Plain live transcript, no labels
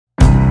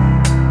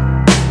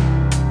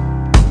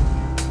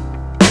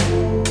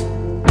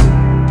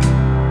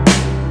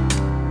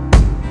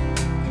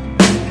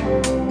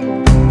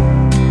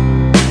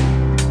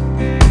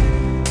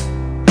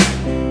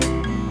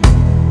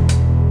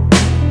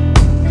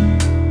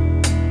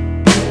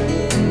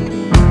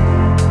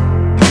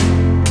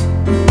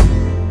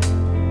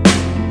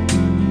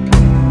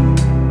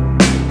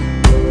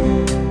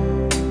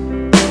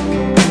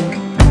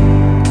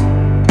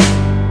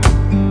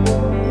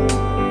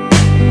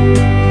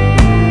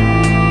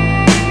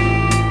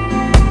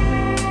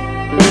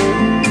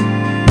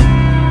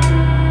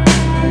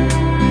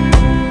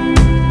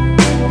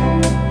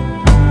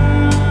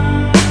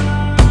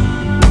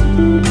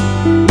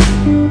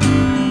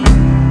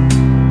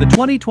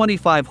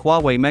2025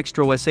 Huawei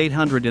Maextro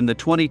S800 and the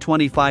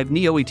 2025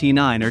 Nio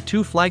ET9 are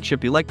two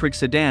flagship electric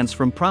sedans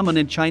from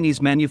prominent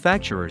Chinese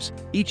manufacturers,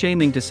 each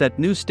aiming to set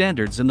new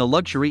standards in the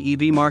luxury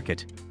EV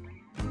market.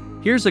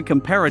 Here's a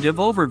comparative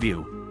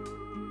overview.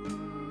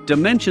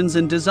 Dimensions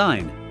and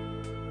design.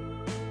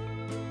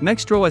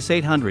 Maextro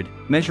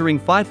S800, measuring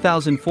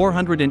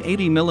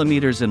 5,480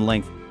 mm in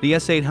length, the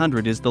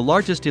S800 is the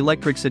largest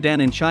electric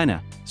sedan in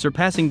China,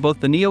 surpassing both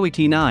the Nio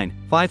ET9,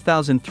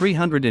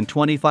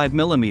 5,325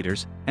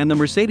 mm, and the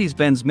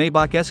Mercedes-Benz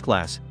Maybach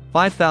S-Class,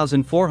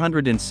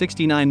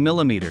 5,469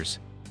 mm.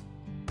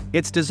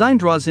 Its design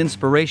draws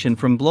inspiration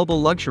from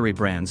global luxury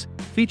brands,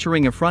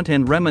 featuring a front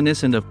end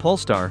reminiscent of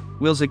Polestar,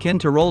 wheels akin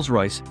to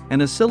Rolls-Royce,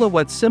 and a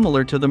silhouette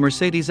similar to the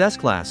Mercedes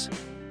S-Class.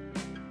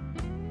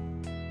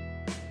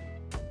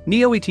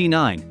 Nio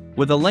ET9,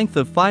 with a length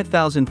of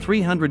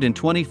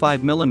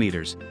 5,325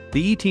 mm,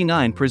 the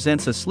ET9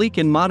 presents a sleek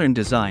and modern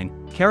design,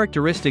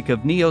 characteristic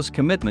of Nio's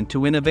commitment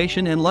to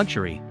innovation and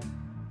luxury.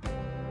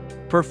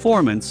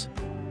 Performance.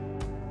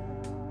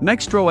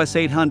 Maextro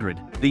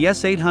S800. The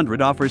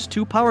S800 offers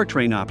two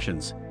powertrain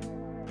options.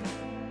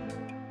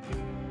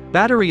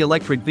 Battery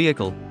electric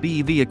vehicle,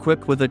 BEV,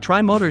 equipped with a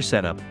tri-motor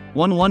setup,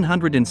 one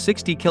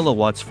 160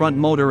 kW front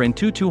motor and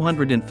two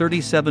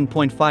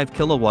 237.5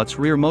 kW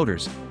rear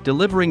motors,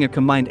 delivering a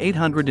combined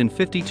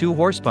 852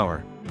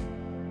 horsepower.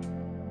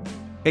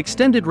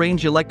 Extended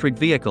range electric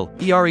vehicle,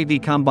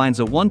 EREV, combines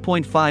a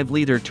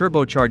 1.5-liter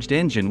turbocharged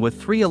engine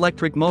with 3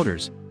 electric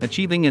motors,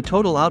 achieving a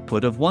total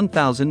output of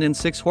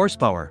 1,006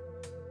 horsepower.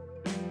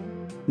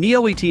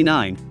 Nio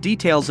ET9.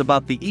 Details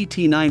about the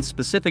ET9's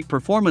specific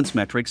performance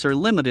metrics are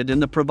limited in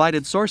the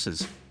provided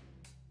sources.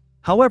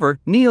 However,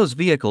 Nio's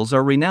vehicles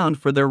are renowned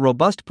for their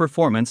robust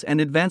performance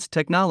and advanced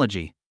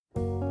technology.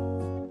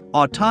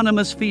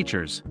 Autonomous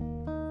features.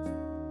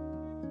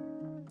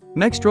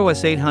 Maextro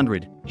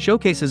S800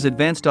 showcases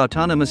advanced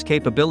autonomous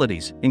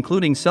capabilities,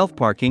 including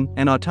self-parking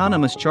and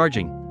autonomous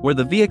charging, where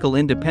the vehicle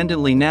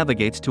independently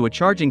navigates to a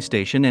charging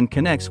station and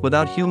connects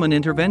without human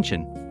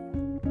intervention.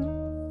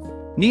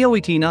 Nio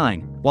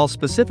ET9. While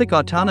specific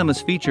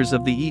autonomous features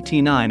of the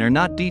ET9 are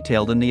not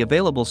detailed in the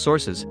available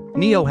sources,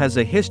 Nio has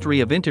a history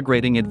of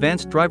integrating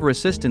advanced driver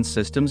assistance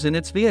systems in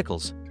its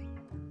vehicles.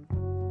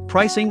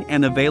 Pricing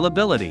and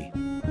availability.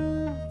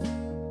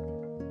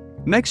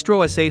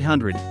 Maextro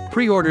S800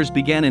 pre-orders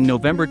began in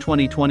November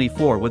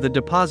 2024 with a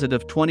deposit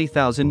of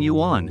 20,000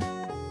 yuan.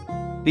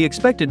 The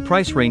expected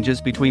price ranges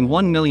between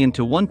 1 million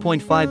to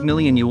 1.5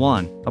 million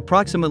yuan,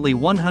 approximately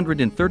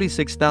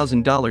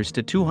 $136,000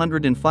 to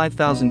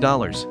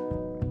 $205,000.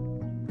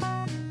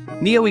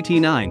 Nio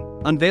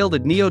ET9, unveiled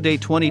at Nio Day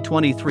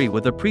 2023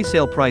 with a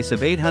pre-sale price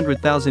of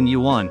 800,000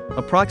 yuan,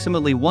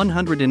 approximately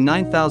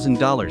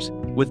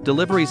 $109,000, with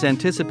deliveries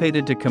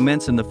anticipated to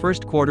commence in the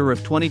first quarter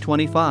of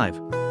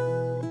 2025.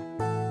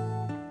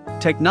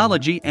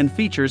 Technology and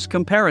features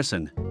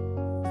comparison.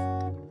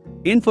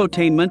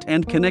 Infotainment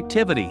and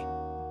connectivity.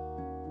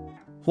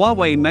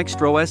 Huawei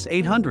Maextro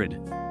S800.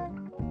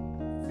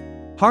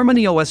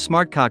 HarmonyOS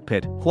Smart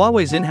Cockpit.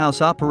 Huawei's in-house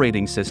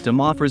operating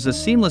system offers a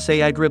seamless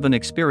AI-driven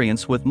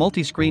experience with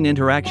multi-screen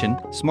interaction,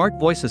 smart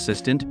voice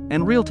assistant,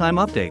 and real-time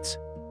updates.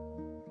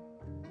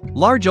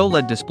 Large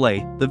OLED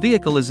display. The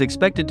vehicle is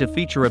expected to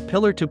feature a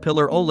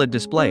pillar-to-pillar OLED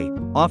display,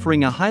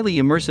 offering a highly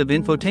immersive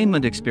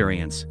infotainment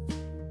experience.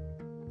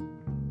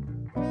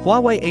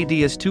 Huawei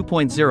ADAS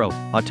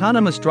 2.0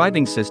 autonomous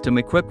driving system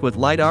equipped with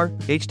LiDAR,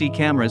 HD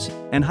cameras,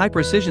 and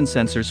high-precision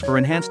sensors for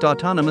enhanced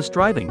autonomous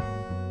driving.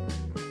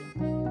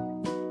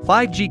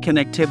 5G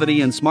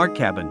connectivity and smart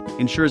cabin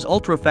ensures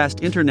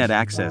ultra-fast internet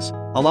access,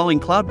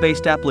 allowing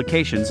cloud-based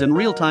applications and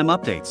real-time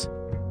updates.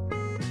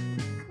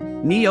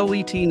 Nio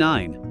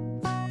ET9.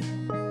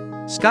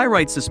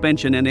 Skyride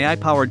suspension and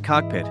AI-powered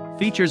cockpit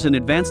features an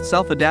advanced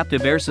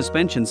self-adaptive air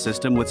suspension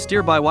system with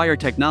steer-by-wire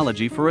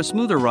technology for a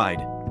smoother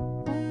ride.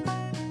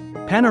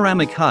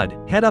 Panoramic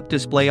HUD head-up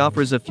display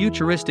offers a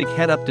futuristic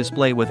head-up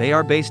display with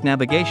AR-based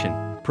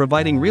navigation,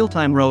 providing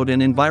real-time road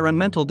and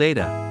environmental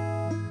data.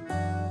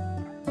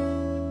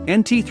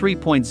 NT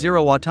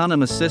 3.0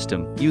 autonomous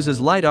system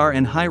uses LiDAR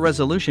and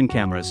high-resolution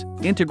cameras,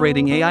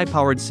 integrating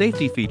AI-powered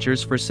safety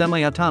features for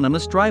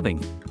semi-autonomous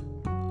driving.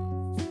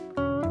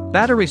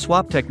 Battery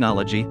swap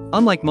technology.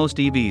 Unlike most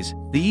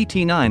EVs, the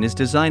ET9 is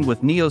designed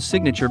with Nio's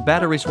signature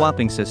battery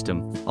swapping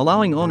system,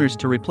 allowing owners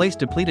to replace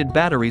depleted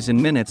batteries in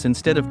minutes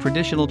instead of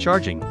traditional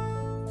charging.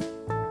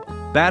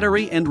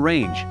 Battery and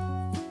range.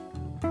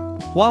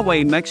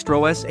 Huawei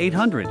Maextro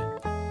S800.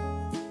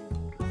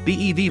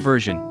 BEV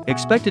version,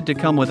 expected to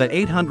come with an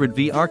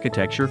 800V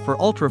architecture for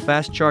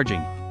ultra-fast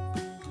charging.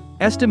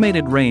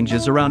 Estimated range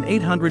is around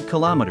 800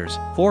 kilometers,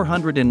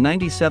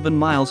 497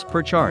 miles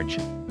per charge.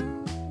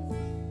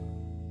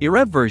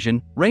 EREV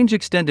version,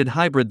 range-extended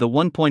hybrid. The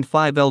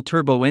 1.5L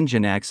turbo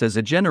engine acts as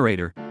a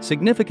generator,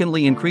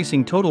 significantly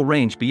increasing total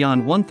range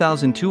beyond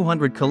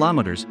 1,200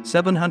 kilometers,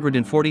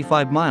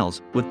 745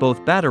 miles, with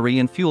both battery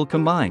and fuel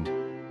combined.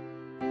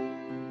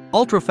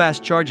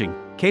 Ultra-fast charging,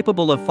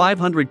 capable of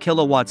 500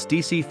 kilowatts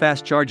DC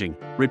fast charging,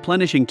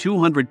 replenishing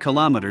 200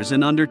 kilometers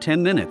in under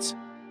 10 minutes.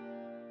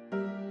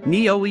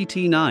 Nio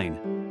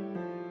ET9.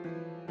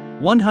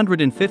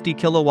 150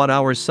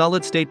 kWh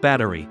solid-state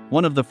battery,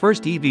 one of the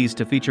first EVs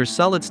to feature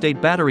solid-state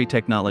battery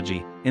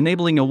technology,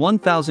 enabling a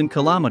 1,000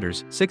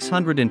 km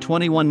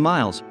 (621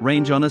 miles)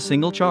 range on a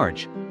single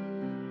charge.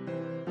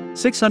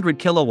 600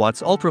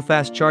 kilowatts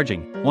ultra-fast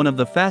charging, one of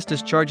the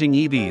fastest charging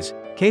EVs,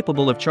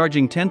 capable of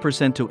charging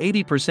 10% to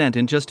 80%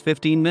 in just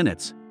 15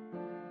 minutes.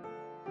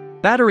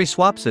 Battery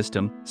swap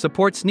system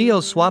supports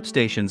Nio's swap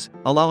stations,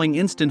 allowing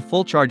instant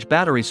full-charge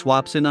battery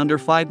swaps in under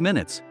 5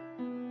 minutes.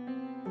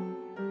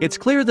 It's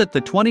clear that the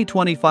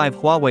 2025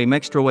 Huawei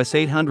Maextro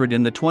S800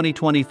 and the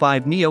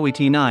 2025 Nio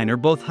ET9 are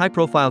both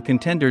high-profile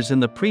contenders in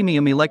the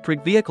premium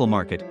electric vehicle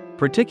market,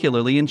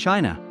 particularly in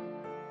China.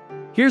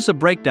 Here's a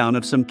breakdown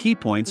of some key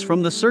points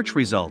from the search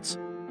results.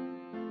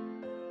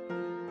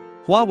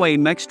 Huawei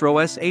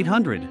Maextro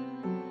S800.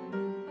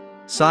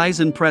 Size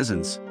and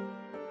presence.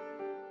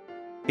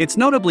 It's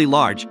notably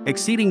large,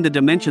 exceeding the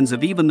dimensions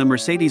of even the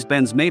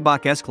Mercedes-Benz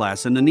Maybach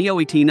S-Class and the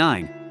Nio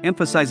ET9,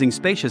 emphasizing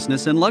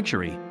spaciousness and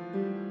luxury.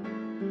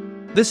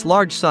 This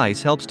large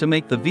size helps to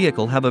make the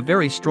vehicle have a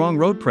very strong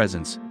road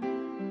presence.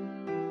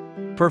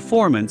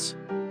 Performance.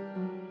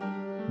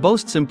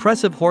 Boasts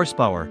impressive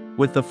horsepower,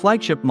 with the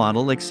flagship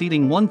model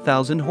exceeding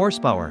 1,000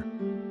 horsepower.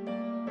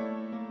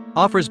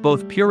 Offers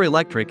both pure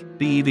electric,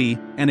 BEV,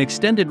 and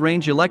extended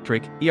range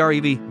electric,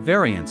 EREV,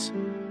 variants.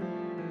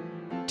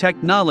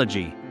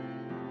 Technology.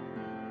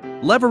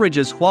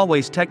 Leverages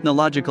Huawei's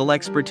technological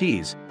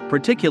expertise,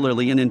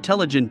 particularly in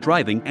intelligent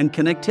driving and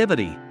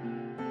connectivity.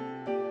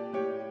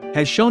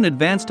 Has shown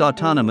advanced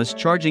autonomous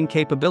charging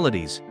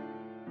capabilities.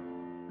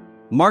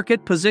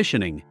 Market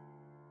positioning.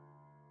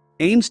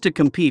 Aims to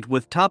compete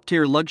with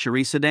top-tier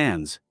luxury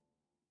sedans.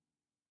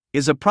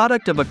 Is a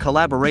product of a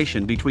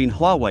collaboration between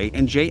Huawei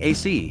and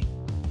JAC.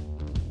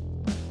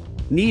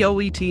 Nio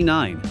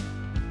ET9.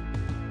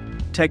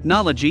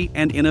 Technology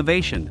and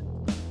innovation.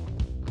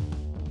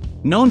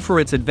 Known for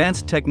its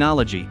advanced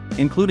technology,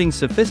 including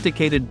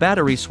sophisticated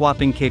battery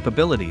swapping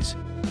capabilities.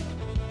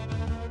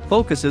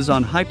 Focuses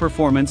on high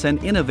performance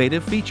and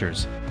innovative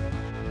features.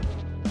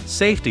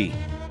 Safety.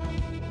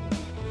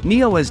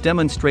 Nio has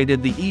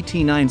demonstrated the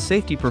ET9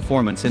 safety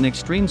performance in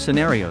extreme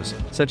scenarios,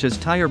 such as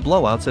tire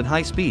blowouts at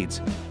high speeds.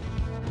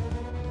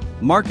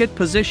 Market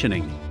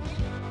positioning.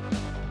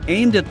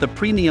 Aimed at the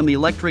premium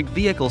electric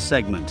vehicle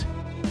segment.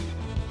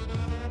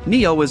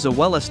 Nio is a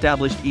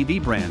well-established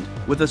EV brand,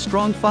 with a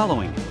strong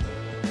following.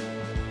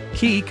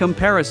 Key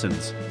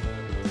comparisons.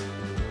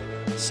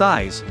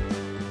 Size.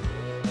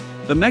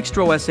 The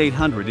Maextro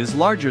S800 is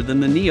larger than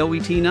the Nio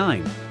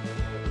ET9.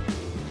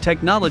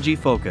 Technology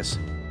focus.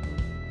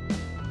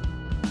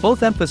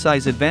 Both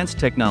emphasize advanced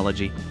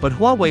technology, but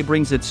Huawei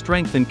brings its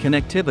strength in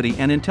connectivity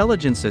and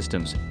intelligence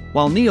systems,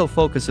 while Nio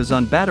focuses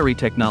on battery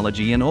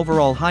technology and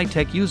overall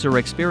high-tech user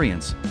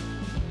experience.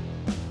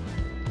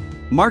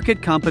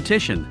 Market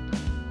competition.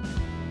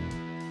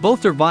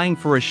 Both are vying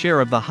for a share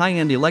of the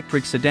high-end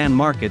electric sedan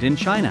market in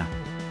China.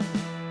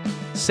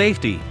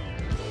 Safety.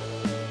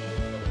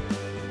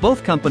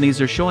 Both companies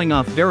are showing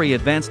off very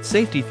advanced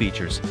safety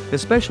features,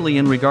 especially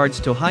in regards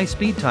to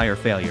high-speed tire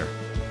failure.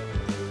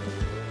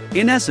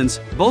 In essence,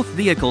 both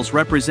vehicles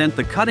represent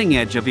the cutting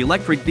edge of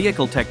electric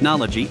vehicle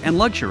technology and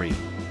luxury.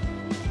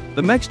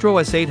 The Maextro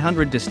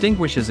S800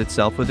 distinguishes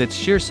itself with its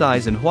sheer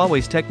size and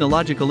Huawei's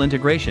technological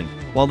integration,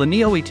 while the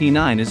Nio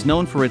ET9 is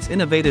known for its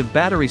innovative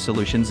battery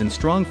solutions and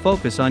strong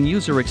focus on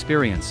user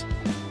experience.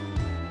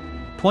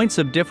 Points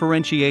of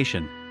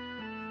differentiation.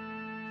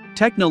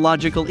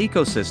 Technological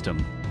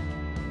ecosystem.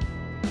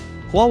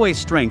 Huawei's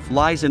strength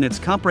lies in its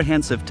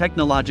comprehensive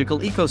technological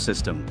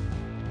ecosystem.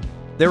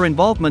 Their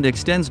involvement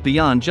extends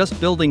beyond just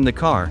building the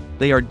car,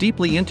 they are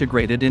deeply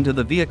integrated into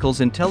the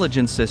vehicle's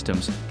intelligence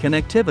systems,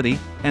 connectivity,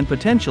 and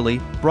potentially,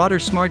 broader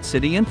smart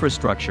city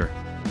infrastructure.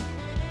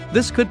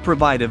 This could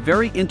provide a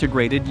very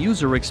integrated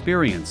user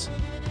experience.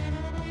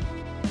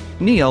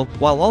 Nio,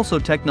 while also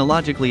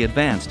technologically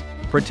advanced,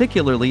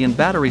 particularly in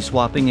battery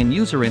swapping and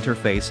user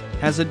interface,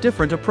 has a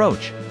different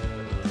approach.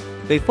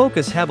 They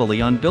focus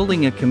heavily on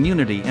building a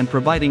community and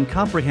providing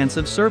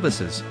comprehensive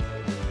services.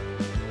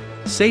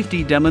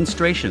 Safety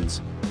demonstrations.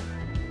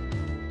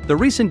 The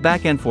recent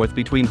back-and-forth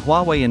between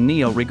Huawei and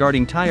Nio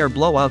regarding tire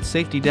blowout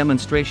safety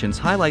demonstrations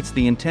highlights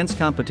the intense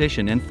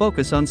competition and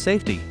focus on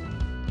safety.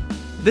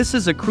 This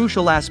is a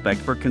crucial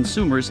aspect for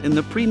consumers in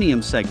the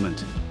premium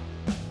segment.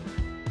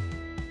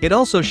 It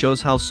also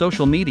shows how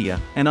social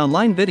media and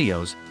online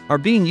videos are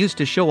being used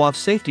to show off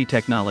safety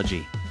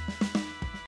technology.